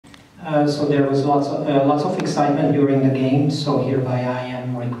So there was lots of excitement during the game, so hereby I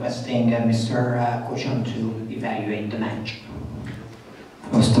am requesting Mr. Kochan to evaluate the match.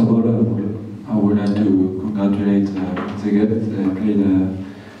 First of all, I would like to congratulate Szeged. They played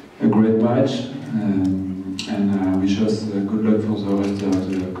a great match and wish us good luck for the rest of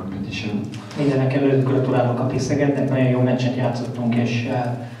the competition. Mindenek előtt gratulálok a Szegednek, nagyon jó meccset játszottunk, és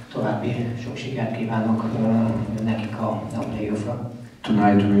további sok sikert kívánok nekik a playoffra.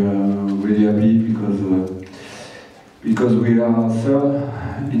 Tonight we are really happy because we are third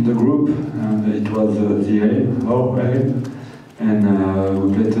in the group and it was the aim, our aim, and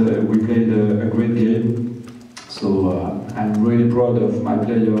we played a great game. So I'm really proud of my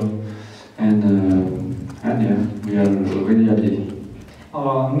player and yeah, we are really happy.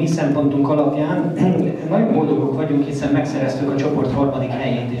 A mi szempontunk alapján nagyon boldogok vagyunk, hiszen megszereztük a csoport harmadik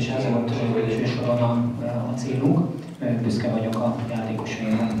helyét, és ez volt végső soron a célunk. Büszke vagyok a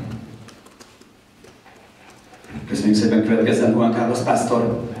játékosaimra. Köszönjük szépen, következzen Juan Carlos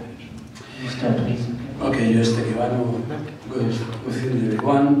Pastor. Okay, yo este que vano, within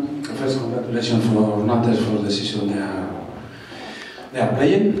everyone. First, congratulations for Nantes for the season they are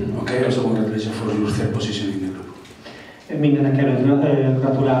playing. Okay, also congratulations for your third position in the group. Mindenek előtt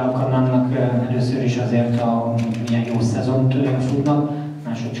gratulálok a Nannak először is azért, hogy milyen jó szezont futnak,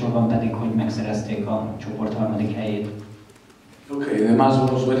 másodszorban pedig, hogy megszerezték a csoport harmadik helyét. Okay, the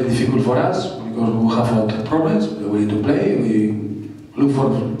match was very difficult for us because we have a lot of problems. We need to play. We look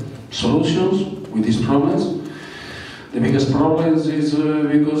for solutions with these problems. The biggest problem is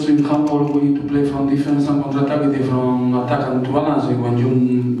because in handball we need to play from defense and counter-attack, from attack and to balance. When you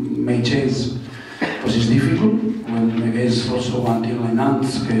may change, because it's difficult. When against also one team like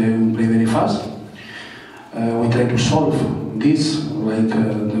Nantes, we play very fast. We try to solve this like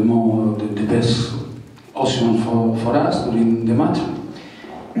the best option for us during the match.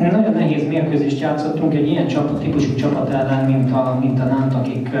 Nagyon nehéz mérkőzést játszottunk egy ilyen típusú csapat ellen, mint a Nantes,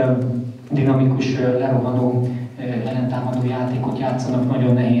 akik dinamikus, lerohanó, ellentámadó játékot játszanak.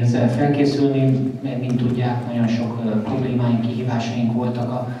 Nagyon nehéz felkészülni, mint tudják, nagyon sok problémáink, kihívásaink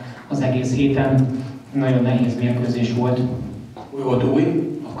voltak az egész héten. Nagyon nehéz mérkőzés volt. We want to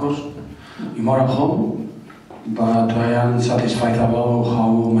win, of course, in more at home, but I am satisfied about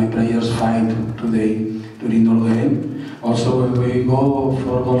how my players fight today during the game. Also, when we go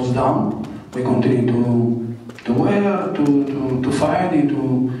for goals down, we continue to wear, to fight,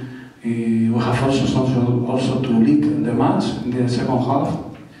 we have also to lead the match in the second half.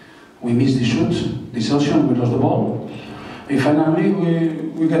 We missed the shoots, the session, we lost the ball. And finally,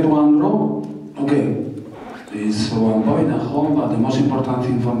 we get one draw. Okay, it's 1 point at home, but the most important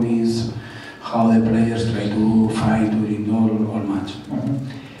thing for me is how the players try to fight during all match.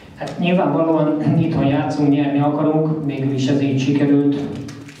 Hát nyilvánvalóan itthon játszunk, nyerni akarunk, végül is ez így sikerült.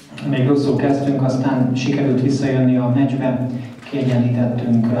 Még rosszul kezdtünk, aztán sikerült visszajönni a meccsbe,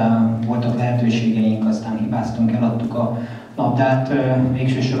 kiegyenlítettünk, voltak lehetőségeink, aztán hibáztunk, eladtuk a labdát.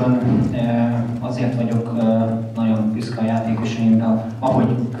 Végső soron azért vagyok nagyon büszke a játékosaimra, ahogy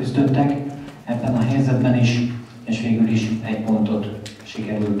küzdöttek ebben a helyzetben is, és végül is egy pontra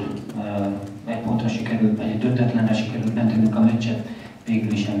sikerült, vagy egy döntetlenre sikerült mentünk a meccset,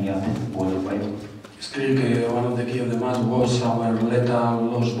 végül is emiatt boldog vagyok. It's clear one of the key of the match was our lethal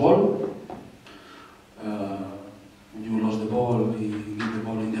lost ball. When you lost the ball, you get the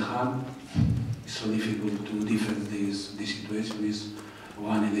ball in the hand. It's so difficult to defend this situation. Is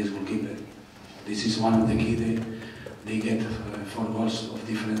one against goalkeeper. This is one of the key. They get 4 goals of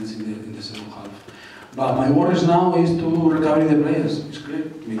difference in the second half. But my worries now is to recover the players. It's clear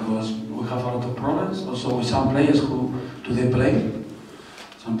because we have a lot of problems. Also with some players who today play.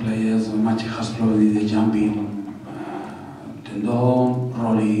 Some players, Machi has probably the jumping tendon,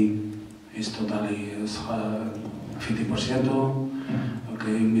 Rolly is totally 50%.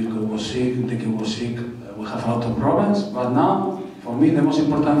 Okay, Mirko was sick, Deke was sick. We have a lot of problems, but now, for me, the most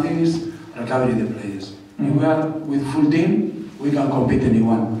important thing is recovery the players. If we are with full team, we can compete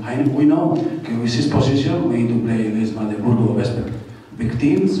anyone. We know, okay, with this position, we need to play against Magdeburg or Vesper. Big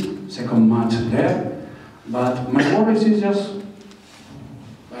teams, second match there. But my worries is just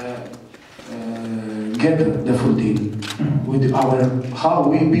get the full team with how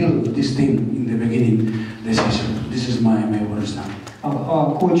we build this team in the beginning the season. This is my worries now.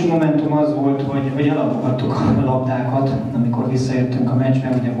 A kulcsmomentum az volt, hogy eladogattuk a labdákat, amikor visszajöttünk a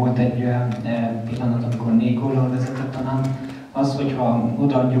meccsbe. Ugye volt egy pillanat, amikor 4 góllal vezetett a Nantes. Az, hogyha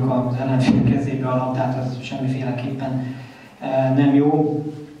odaadjuk az ellenfél kezébe a labdát, az semmiféleképpen nem jó.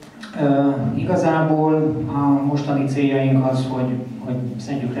 Igazából a mostani céljaink az, hogy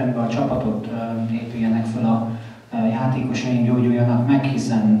szedjük rendbe a csapatot, épüljenek fel a játékosaink, gyógyuljanak meg,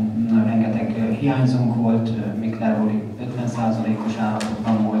 hiszen hiányzónk volt, Mikler 50%-os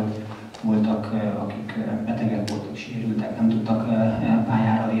állapotban voltak, akik betegek voltak, sérültek, nem tudtak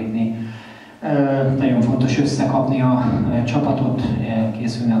pályára lépni. Nagyon fontos összekapni a csapatot,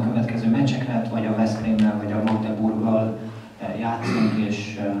 készülni a következő meccsekre, vagy a Veszprémmel, vagy a Magdeburggal játszunk,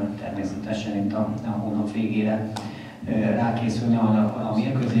 és természetesen itt a hónap végére rákészülni a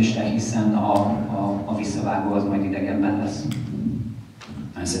mérkőzésre, hiszen a visszavágó az majd idegenben lesz.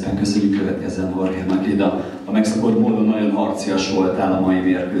 Nagyon szépen köszönjük, következzen Jorge Magrida. A megszokott módon nagyon harcias voltál a mai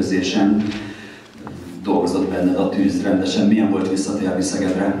mérkőzésen. Dolgozott benned a tűz rendesen. Milyen volt visszatérni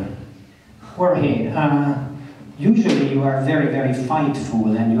Szegedre? Jorge, usually you are very, very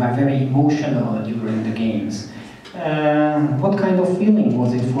fightful and you are very emotional during the games. What kind of feeling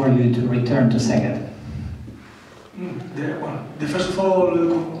was it for you to return to Szeged? The first of all,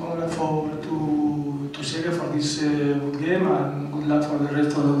 congrats to Szeged for this good game and good luck for the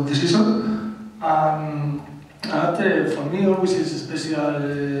rest of the season. For me, always is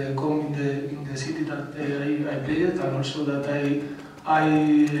special coming in the city that I played, and also that I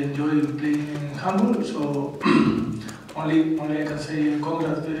enjoy playing handball. So only I can say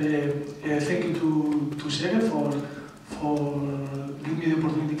congrats, thank you to Szeged for giving me the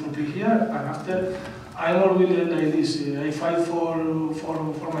opportunity to play here. And after, I'm always like this. I fight for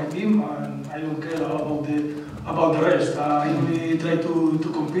my team, and I don't care about the rest. I only try to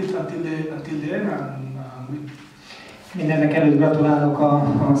compete until the end and win. Mindenek előtt gratulálok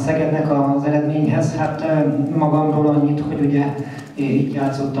a Szegednek az eredményhez. Hát magamról annyit, hogy ugye itt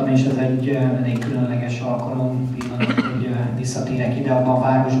játszottam, és ez egy elég különleges alkalom, pillanat, hogy visszatérek ide abba a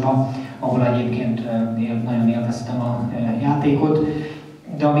városba, ahol egyébként nagyon élveztem a játékot.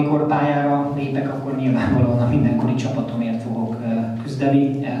 De amikor pályára lépek, akkor nyilvánvalóan a mindenkori csapatomért fogok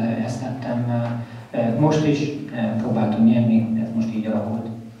küzdeni. Ezt tettem most is, próbáltunk nyerni, ez most így alakult.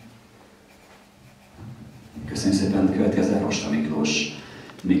 Köszönjük szépen, következzen Rosta Miklós.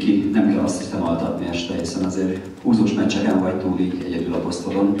 Miki, nem kell azt hiszem altatni este, hiszen azért húzós meccseken vagy túl így egyedül a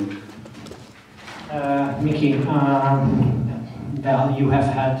posztodon. Miki, well, you have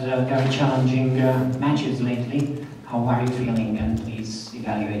had very challenging matches lately. How are you feeling, and please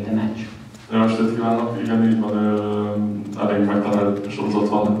evaluate the match? Jó estét kívánok! Igen, így van, elég megtalált sorozat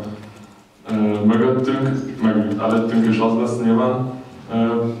van mögöttünk, meg előttünk is az lesz nyilván.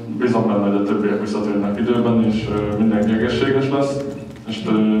 Bízom benne, hogy a többiek visszatérnek időben, és mindenki egészséges lesz, és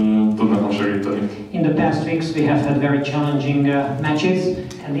tudnak ma segíteni. In the past weeks we have had very challenging matches,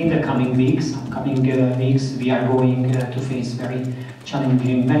 and in the coming weeks we are going to face very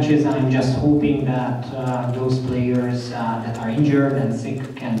challenging matches. I'm just hoping that those players that are injured and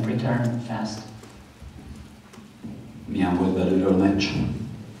sick can return fast. Milyen volt belülről a meccs?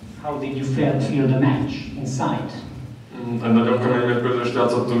 How did you feel the match inside? Egy nagyon kemény mérkőzést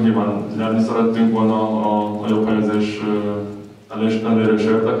játszottunk, nyilván nyerni szerettünk volna a jobb helyezés elérés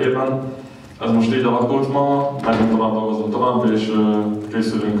érdekében. Ez most így alakult ma, megyünk tovább, dolgozunk tovább, és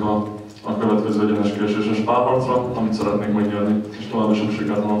készülünk a következő egyenes kieséses párharcra, amit szeretnénk megnyerni, és tovább is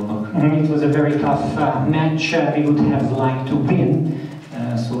sikert annak. It was a very tough match. We would have liked to win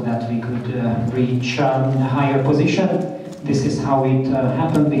so that we could reach a higher position. This is how it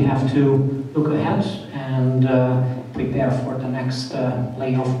happened. We have to look ahead and prepare for the next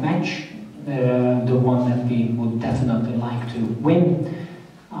playoff match, the one that we would definitely like to win.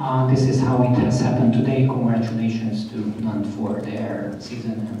 This is how it has happened today. Congratulations to Nantes for their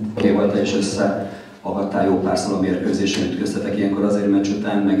season. Oké volt, és összehallgattál jó párszor a mérkőzésen, ütköztetek ilyenkor azért meccs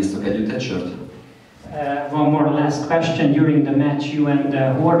után, megisztok együtt egy sört? One more last question. During the match, you and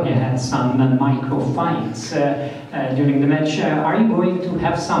Jorge had some micro fights during the match. Are you going to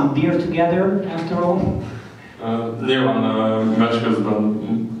have some beer together after all? Nyilván meccs közben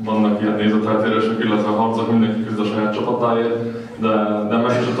vannak ilyen nézeteltérések, illetve harcok, mindenki küzd a saját csapatáért, de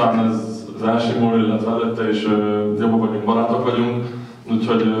meccs után ez az elsimul, illetve előtte is jobban vagyunk, barátok vagyunk,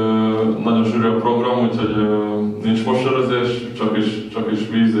 úgyhogy nagyon sűrű a program, úgyhogy nincs mosörözés, csak is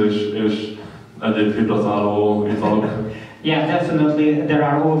víz és egyéb hidratáló italok. Yeah, definitely. There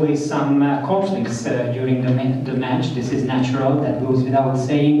are always some conflicts during the match. This is natural. That goes without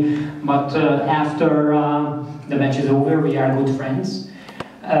saying. But after the match is over, we are good friends.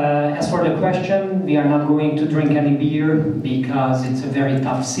 As for the question, we are not going to drink any beer because it's a very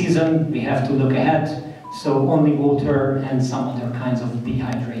tough season. We have to look ahead. So only water and some other kinds of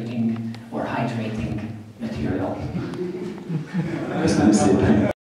dehydrating or hydrating material. Köszönöm szépen.